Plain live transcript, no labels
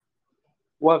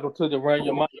Welcome to the Run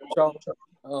Your Mouth Show.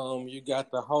 You got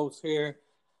the host here,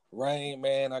 Rain,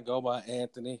 man. I go by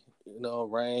Anthony.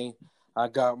 Rain. I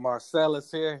got Marcellus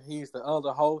here. He's the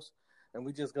other host, and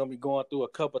we just gonna be going through a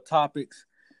couple topics.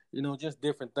 Just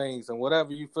different things, and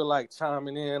whatever you feel like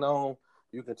chiming in on,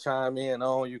 you can chime in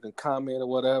on. You can comment or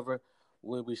whatever.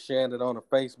 We'll be sharing it on the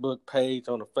Facebook page,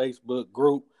 on the Facebook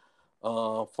group.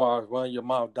 As far as Run Your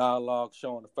Mouth Dialogue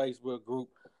Show on the Facebook group,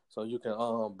 so you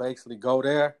can basically go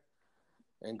there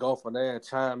and go from there and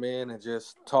chime in and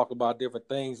just talk about different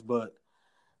things. But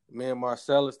me and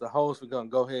Marcellus, the host, we're gonna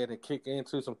go ahead and kick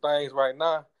into some things right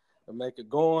now and make it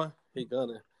going. He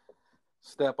gonna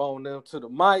step on them to the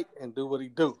mic and do what he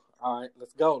do. All right,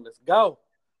 let's go. Let's go.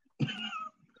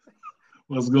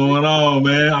 What's going on,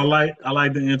 man? I like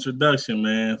the introduction,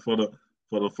 man, for the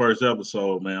first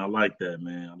episode, man. I like that,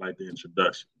 man. I like the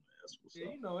introduction. That's what's Yeah,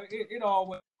 up. it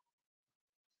always,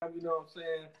 what I'm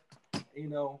saying.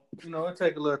 It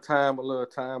take a little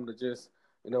time to just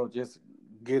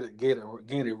get it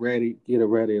ready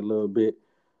a little bit.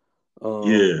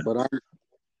 Yeah, But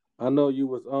I know you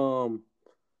was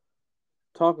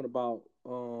talking about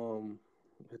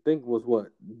I think it was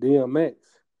what DMX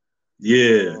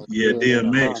yeah, being in the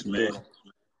DMX, man. hospital.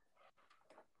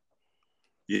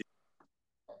 Yeah,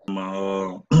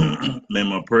 my man,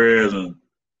 my prayers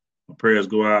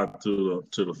go out to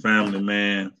the family,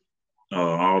 man.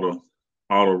 All the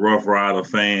Rough Rider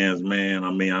fans, man.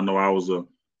 I mean, I know I was a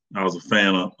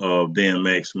fan of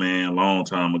DMX, man, long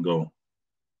time ago,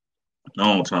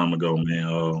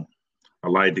 man. I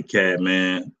like the cat,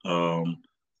 man.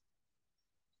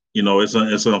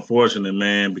 It's unfortunate,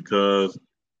 man, because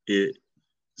it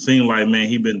seemed like, man,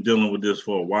 he been dealing with this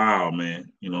for a while,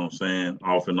 man. You know what I'm saying,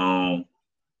 off and on.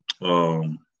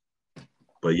 Um,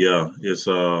 but yeah, it's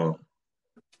I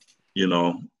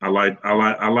like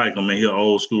him, man. He an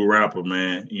old school rapper,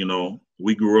 man.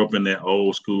 We grew up in that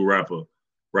old school rapper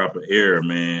era,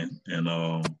 man, and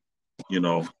you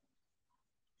know,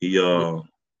 he Yeah,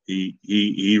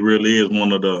 he really is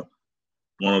one of the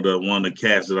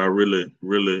cats that I really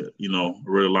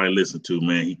like listen to,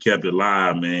 man. He kept it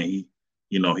live, man. He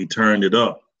turned it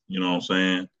up, you know what I'm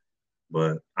saying?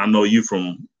 But I know you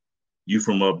from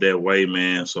up that way,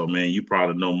 man. So man, you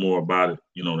probably know more about it,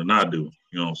 than I do.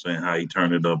 You know what I'm saying? How he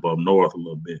turned it up north a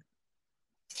little bit.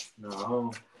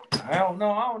 no, I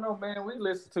don't know, man. We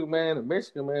listen to man in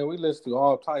Michigan, man. We listen to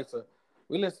all types of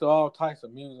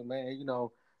music, man.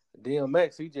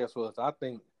 DMX, he just was, I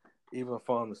think, even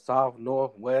from the south,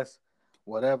 north, west,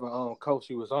 whatever coast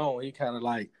he was on, he kind of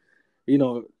like, he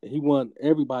want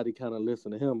everybody kind of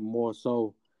listen to him more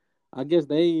so. I guess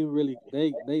they ain't really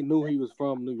they knew he was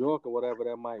from New York or whatever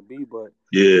that might be, but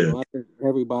Yeah, I think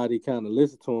everybody kind of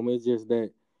listened to him. It's just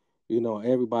that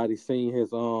everybody seen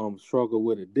his struggle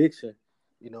with addiction,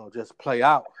 just play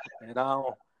out, and I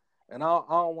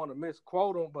don't want to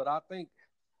misquote him, but I think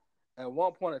at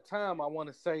one point in time I want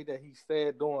to say that he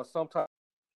said during some time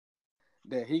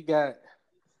that he got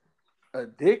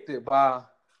addicted by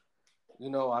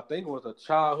I think it was a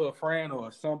childhood friend or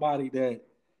somebody that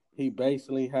he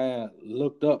basically had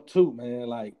looked up to, man.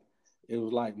 Like it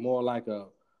was like more like a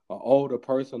older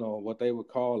person or what they would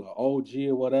call an OG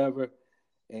or whatever.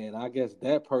 And I guess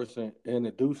that person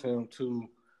introduced him to,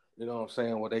 what I'm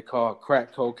saying, what they call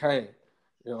crack cocaine.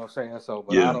 You know what I'm saying? So,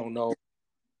 but I yeah, don't know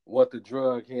what the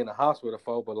drug he in the hospital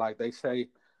for, but like they say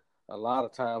a lot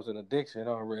of times in addiction,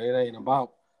 it ain't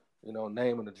about,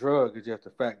 naming the drug. It's just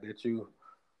the fact that you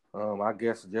I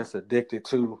guess just addicted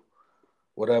to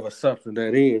whatever substance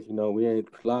that is. We ain't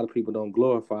a lot of people don't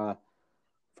glorify as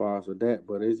far as with that,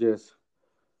 but it's just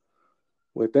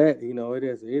with that, it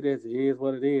is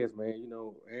what it is, man.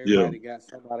 yeah, Everybody got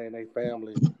somebody in their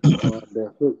family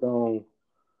that hooked on,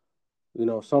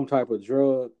 some type of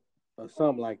drug or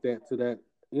something like that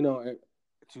you know, eh,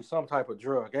 to some type of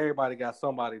drug. Everybody got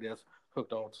somebody that's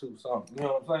hooked on to something. You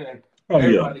know what I'm saying? oh yeah,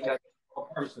 Everybody got one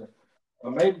person.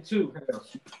 Or maybe two. Hell,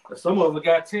 some of them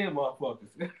got 10 motherfuckers.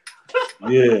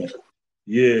 yeah,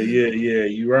 yeah.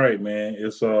 You're right, man.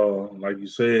 It's like you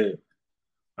said,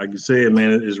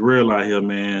 man. It's real out here,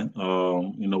 man.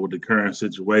 With the current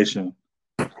situation,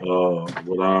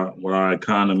 with our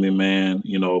economy, man.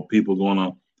 People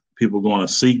gonna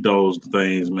seek those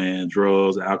things, man.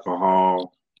 Drugs,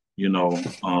 alcohol,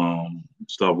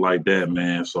 stuff like that,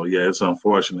 man. So yeah, it's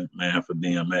unfortunate, man, for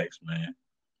DMX, man.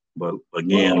 But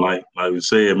again, Well, like we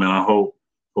said, man, I hope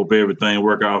everything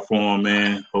work out for him,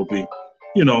 man. Hope he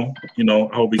get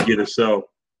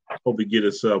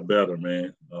himself better,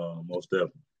 man. Most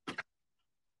definitely.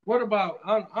 what about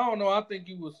I don't know, I think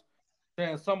you was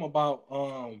saying something about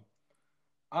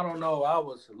I don't know. I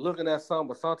was looking at something,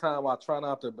 but sometimes I try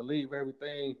not to believe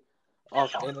everything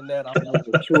off the internet. I don't know if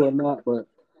it's true or not, but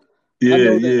I Yeah,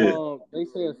 know that yeah, they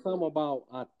said something about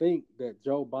I think that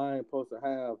Joe Biden supposed to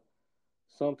have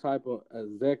some type of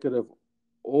executive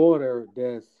order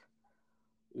that's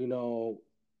you know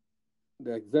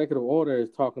the executive order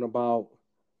is talking about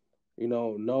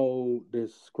no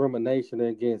discrimination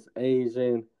against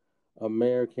Asian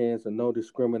Americans and no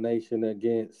discrimination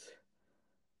against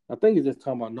I think it's just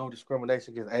talking about no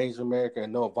discrimination against Asian Americans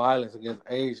and no violence against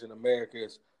Asian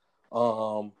Americans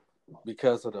um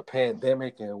because of the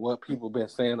pandemic and what people been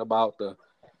saying about the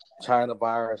China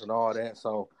virus and all that.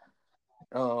 So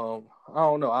I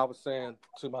don't know. I was saying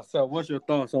to myself, what's your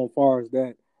thoughts on far as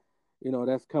that?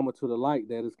 That's coming to the light.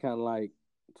 That is kind of like,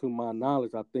 to my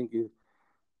knowledge, I think it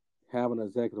have an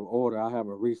executive order. I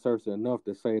haven't researched enough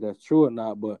to say that's true or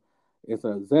not, but it's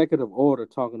an executive order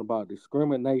talking about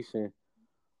discrimination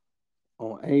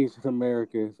on Asian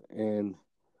Americans and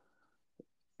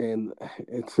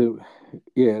it's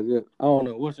yeah. I don't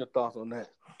know. What's your thoughts on that?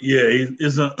 yeah.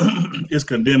 It's a it's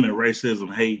condemning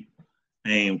racism, hate,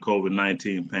 aimed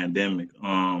COVID-19 pandemic.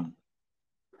 Man,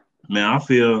 I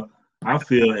feel,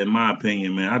 in my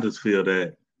opinion, man, I just feel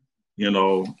that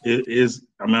it is.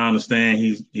 I mean, I understand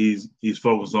he's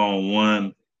focused on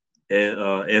one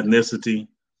ethnicity,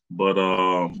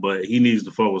 but he needs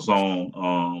to focus on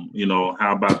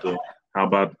how about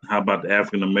the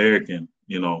African American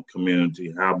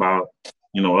community? How about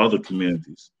other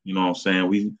communities? You know what I'm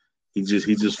saying? He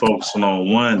just focusing on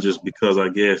one just because I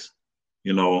guess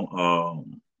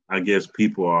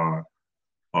people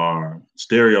are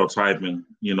stereotyping,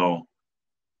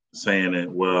 saying that,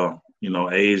 well,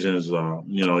 Asians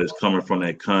is coming from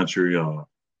that country or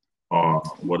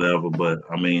whatever. But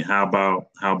I mean, how about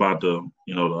the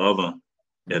other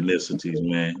ethnicities,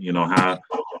 man? How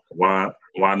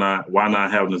why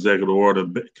not have an executive order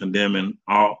condemning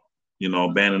all,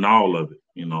 banning all of it,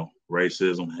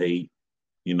 racism, hate,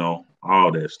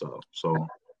 all that stuff. So,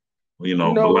 You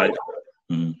but know, like,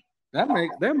 mm, that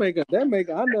make.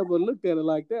 I never looked at it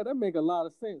like that. That make a lot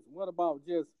of sense. What about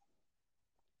just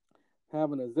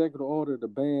having an executive order to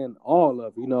ban all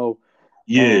of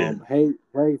yeah, hate,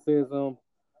 racism,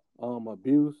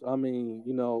 abuse? I mean,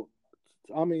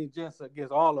 just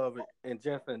against all of it, and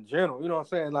just in general. You know what I'm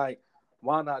saying? Like,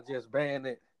 why not just ban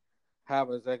it? Have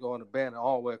an executive order ban it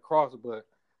all the way across it? But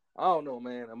I don't know,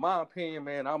 man. In my opinion,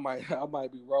 man, I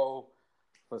might be wrong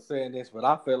for saying this, but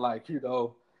I feel like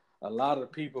a lot of the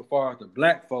people, as far as the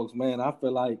black folks, man, I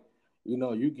feel like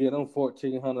you get them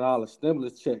 $1,400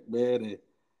 stimulus check, man, and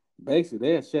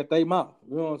basically they'll shut their mouth.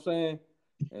 You know what I'm saying?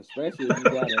 Especially if you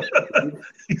got a,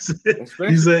 he said, he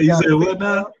especially if said, you he got a said, what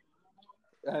now? female.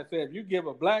 I said if you give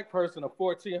a black person a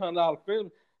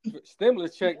 $1,400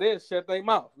 stimulus check, they'll shut their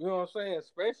mouth. You know what I'm saying?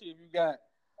 Especially if you got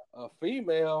a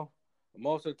female.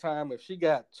 Most of the time, if she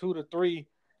got two to three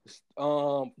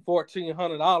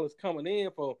 $1,400 coming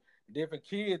in for different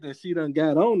kids that she done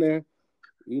got on there,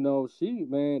 she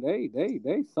man,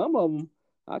 they some of them.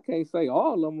 I can't say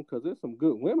all of them because there's some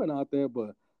good women out there,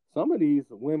 but some of these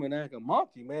women act a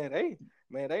monkey, man. They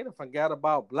done forgot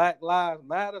about Black Lives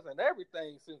Matters and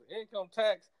everything since income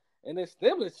tax and this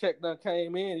stimulus check done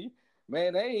came in.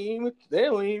 Man, they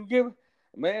don't even give.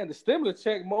 Man, the stimulus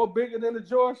check more bigger than the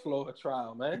George Floyd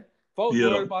trial, man. Folks Yeah,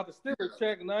 worried about the stimulus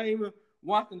check and I ain't even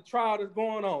watching the trial that's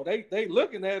going on. They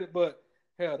looking at it, but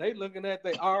hell, they looking at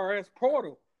the IRS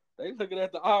portal. They looking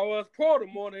at the IRS portal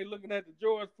more than they looking at the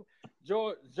George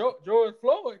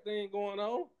Floyd thing going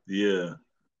on. yeah,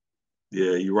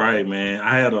 yeah. You're right, man.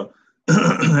 I had a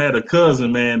I had a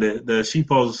cousin, man, that she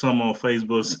posted something on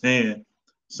Facebook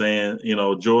saying,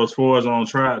 George Floyd's on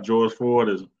trial. George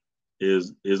Floyd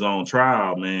is on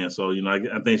trial, man. So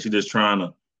I think she's just trying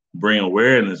to bring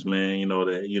awareness, man.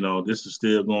 That this is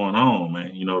still going on,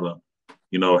 man.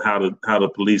 How the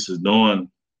police is doing,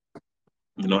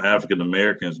 African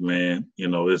Americans, man.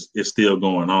 It's still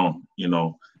going on,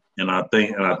 and I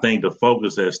think the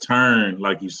focus has turned,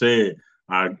 like you said.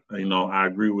 I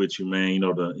agree with you, man.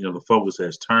 The focus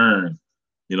has turned,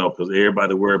 because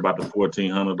everybody worried about the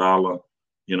 $1,400,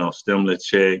 stimulus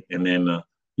check, and then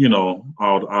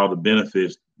all the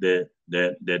benefits that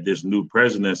this new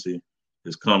presidency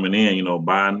is coming in.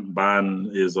 Biden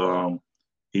is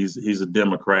he's a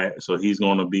Democrat, so he's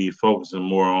going to be focusing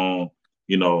more on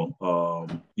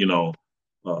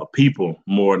people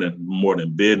more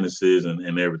than businesses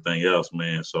and everything else,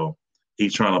 man. So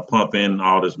he's trying to pump in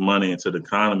all this money into the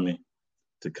economy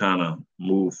to kind of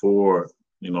move forward,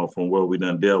 from what we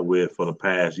done dealt with for the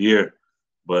past year.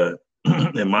 But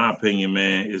in my opinion,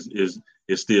 man, is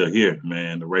still here,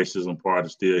 man. The racism part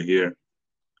is still here.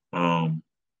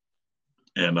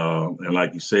 and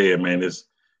like you said, man, it's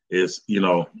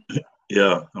yeah.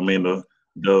 I mean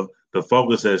the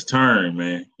focus has turned,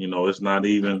 man. It's not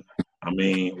even. I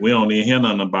mean, we don't even hear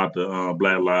nothing about the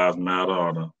Black Lives Matter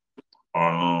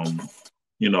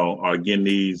or getting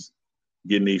these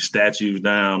statues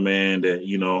down, man.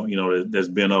 That that's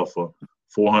been up for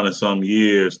 400 some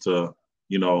years to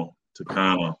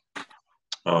kind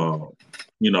of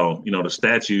the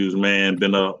statues, man,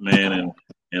 been up, man,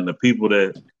 and the people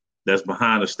that's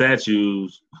behind the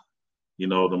statues, the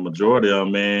majority of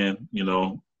them, man,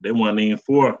 they weren't even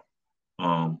for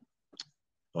um,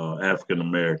 African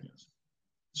Americans.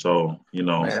 So,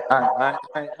 Man, I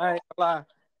ain't gonna lie.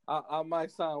 I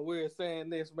might sound weird saying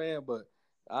this, man, but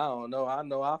I don't know.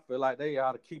 I feel like they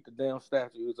ought to keep the damn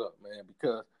statues up, man,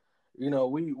 because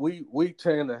we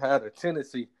tend to have a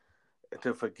tendency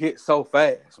to forget so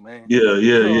fast, man. yeah, You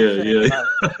yeah, know what I'm yeah, saying?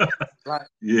 yeah, Like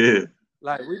yeah,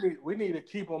 like we need to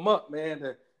keep them up,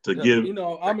 man. to give,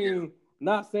 I mean,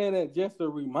 not saying that just a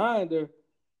reminder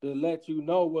to let you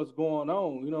know what's going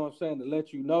on. You know what I'm saying? To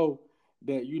let you know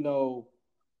that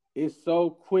it's so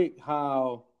quick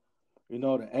how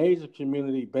the Asian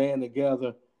community band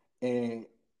together and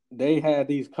they had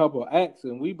these couple acts,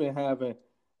 and we've been having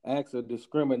acts of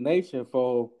discrimination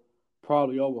for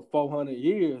probably over 400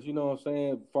 years. You know what I'm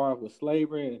saying? As far as with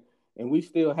slavery, and we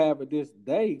still have it this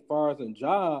day, as far as in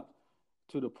jobs,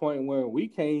 to the point where we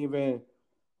can't even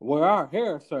wear our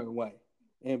hair a certain way,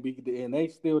 and they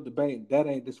still debate that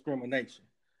ain't discrimination.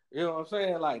 You know what I'm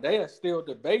saying? Like they still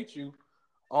debate you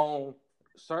on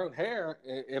certain hair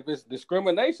if it's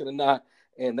discrimination or not.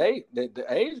 And the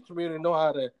Asian community know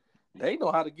how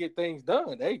to get things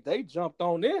done. They jumped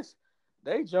on this.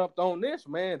 They jumped on this,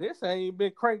 man. This ain't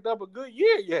been cranked up a good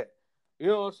year yet. You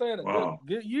know what I'm saying? A good wow,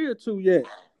 good year or two yet.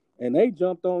 And they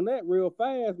jumped on that real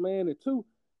fast, man. And two,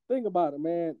 think about it,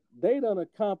 man. They done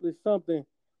accomplished something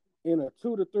in a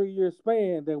 2 to 3 year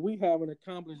span that we haven't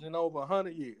accomplished in over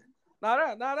 100 years. Now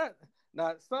that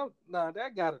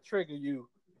gotta trigger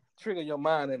your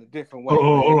mind in a different hold way,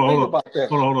 on, hold man. on, hold Think on, about that.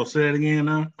 hold on, hold on, say it again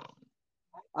now.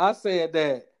 I said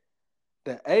that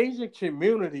the Asian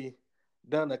community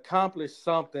done accomplished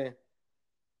something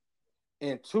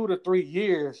in 2 to 3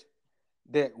 years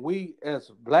that we as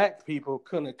black people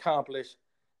couldn't accomplish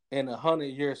in a 100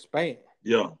 year span.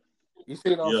 Yeah, You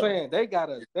see what I'm yeah, saying? They got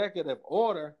an executive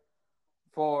order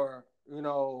for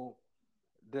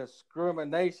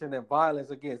discrimination and violence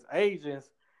against Asians.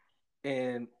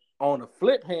 And on the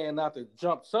flip hand, not to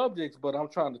jump subjects, but I'm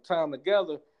trying to tie them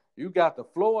together. You got the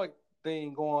Floyd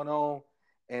thing going on,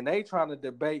 and they trying to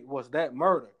debate was that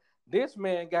murder. This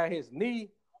man got his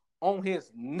knee on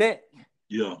his neck,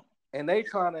 yeah, and they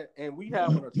trying to, and we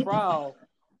having a trial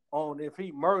on if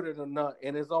he murdered or not,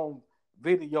 and it's on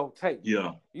videotape.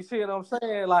 yeah. You see what I'm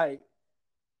saying? Like,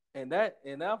 and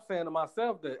I'm saying to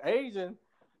myself, the Asian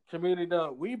community,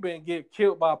 we've been get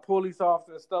killed by police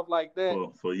officers and stuff like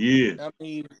that. For years, I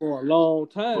mean, for a long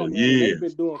for time, man, and they've been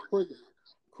years. doing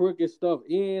crooked stuff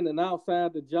in and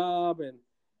outside the job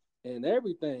and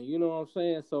everything. You know what I'm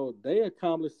saying? So they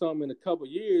accomplished something in a couple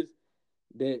of years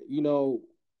that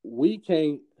we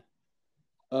can't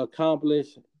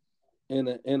accomplish in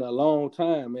a long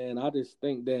time, man. I just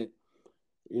think that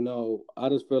I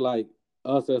just feel like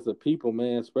us as a people,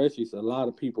 man, especially a lot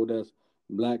of people that's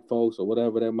black folks or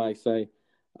whatever they might say.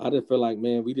 I just feel like,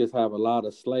 man, we just have a lot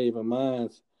of slave in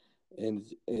minds, and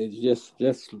it's just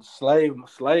slave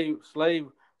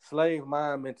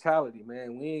mind mentality,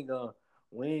 man. We ain't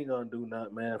gonna do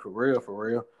nothing, man, for real, for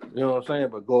real. You know what I'm saying?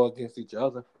 But go against each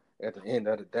other at the end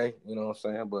of the day. You know what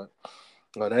I'm saying? But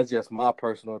well, that's just my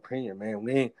personal opinion, man.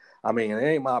 We ain't. I mean, it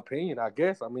ain't my opinion. I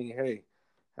guess. I mean, hey.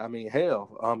 I mean,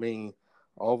 hell. I mean,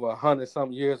 over 100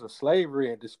 some years of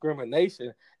slavery and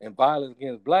discrimination and violence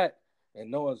against black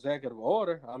and no executive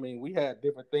order. I mean, we had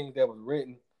different things that was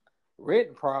written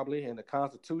probably in the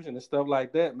Constitution and stuff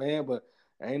like that, man. But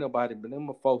ain't nobody, but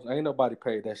them folks, ain't nobody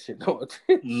paid that shit no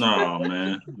attention. No,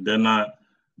 man, they're not.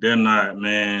 They're not,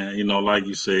 man. Like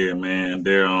you said, man.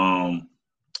 They're yeah,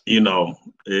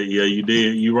 you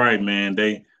did. You're right, man.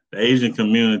 The Asian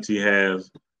community has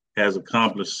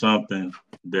accomplished something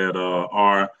that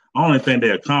are. I only think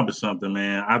they accomplished something,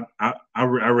 man. I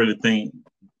really think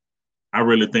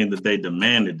that they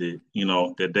demanded it.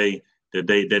 That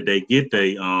they get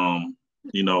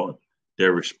you know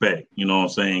their respect. You know what I'm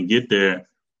saying?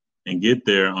 And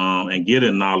get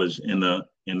acknowledged in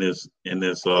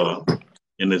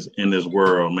this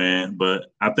world, man.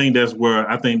 But I think that's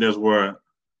where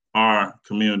our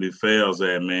community fails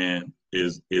at, man,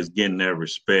 is getting that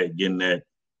respect, getting that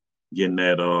and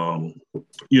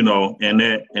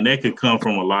that could come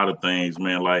from a lot of things,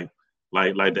 man.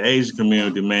 like the Asian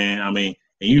community, man. I mean,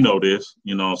 and you know this,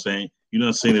 you know what I'm saying? You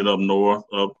done seen it up north,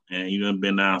 up, and you done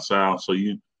been down south, so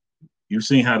you've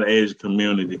seen how the Asian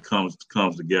community comes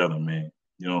together, man.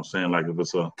 You know what I'm saying? Like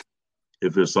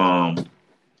if it's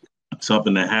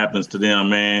something that happens to them,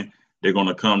 man, they're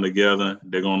gonna come together.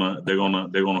 They're gonna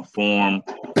form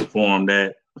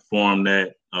that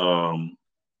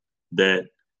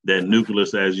that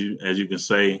nucleus, as you can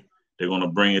say. They're gonna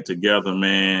bring it together,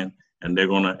 man, and they're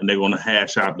gonna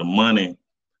hash out the money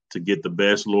to get the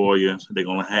best lawyers. They're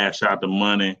gonna hash out the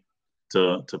money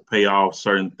to pay off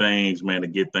certain things, man, to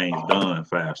get things done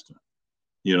faster.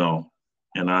 You know,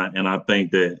 and I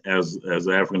think that as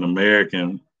African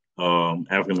American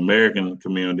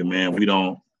community, man, we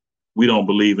don't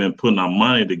believe in putting our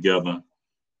money together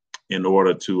in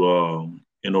order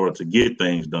to get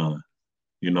things done.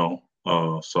 You know,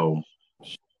 so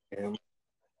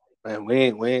And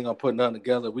man, we ain't gonna put nothing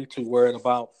together. We too worried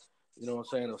about, you know what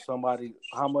I'm saying, if somebody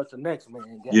how much the next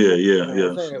man got. yeah, You yeah, know what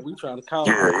I'm yeah, saying? We trying to count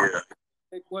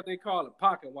what they call it,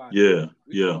 pocket watching. yeah,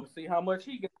 We yeah, trying to see how much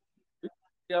he got,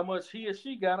 how much he or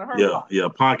she got in her yeah, pocket. yeah.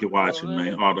 Pocket You know what watching, I'm man,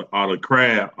 saying? or the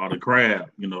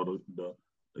crab. You know,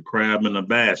 the crab in the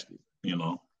basket. You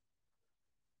know,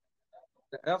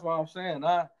 That's what I'm saying.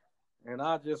 I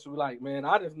just like, man,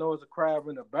 I just know it's a crab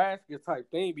in the basket type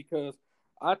thing because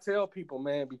I tell people,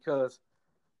 man, because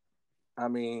I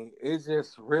mean, it's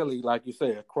just really like you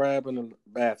say, a crab in the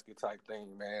basket type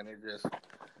thing, man. It's just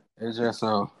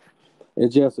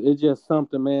it's just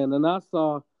something, man. And I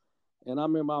saw, and I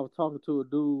remember I was talking to a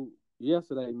dude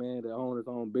yesterday, man, that owned his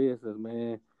own business,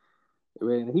 man.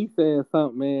 And he said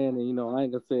something, man, and I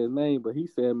ain't gonna say his name, but he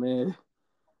said, man,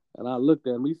 and I looked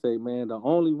at him, he said, man, the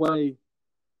only way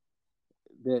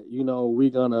that we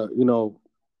gonna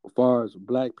as far as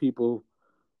black people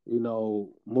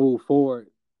move forward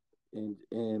and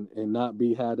not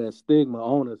be have that stigma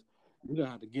on us, we're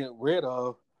gonna have to get rid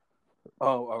of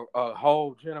a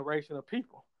whole generation of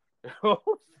people. You know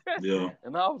what I'm saying? yeah,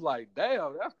 And I was like,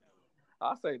 damn,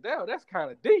 that's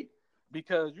kind of deep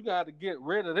because you got to get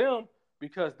rid of them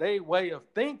because they way of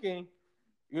thinking,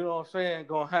 you know what I'm saying,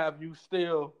 gonna have you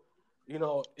still,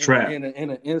 trap. in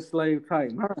an enslaved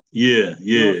type mind. Yeah,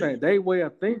 You know what I'm yeah, saying? They way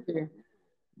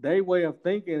of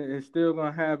thinking is still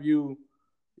gonna have you,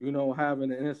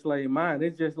 having an enslaved mind.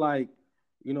 It's just like,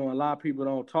 a lot of people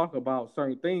don't talk about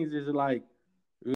certain things. It's like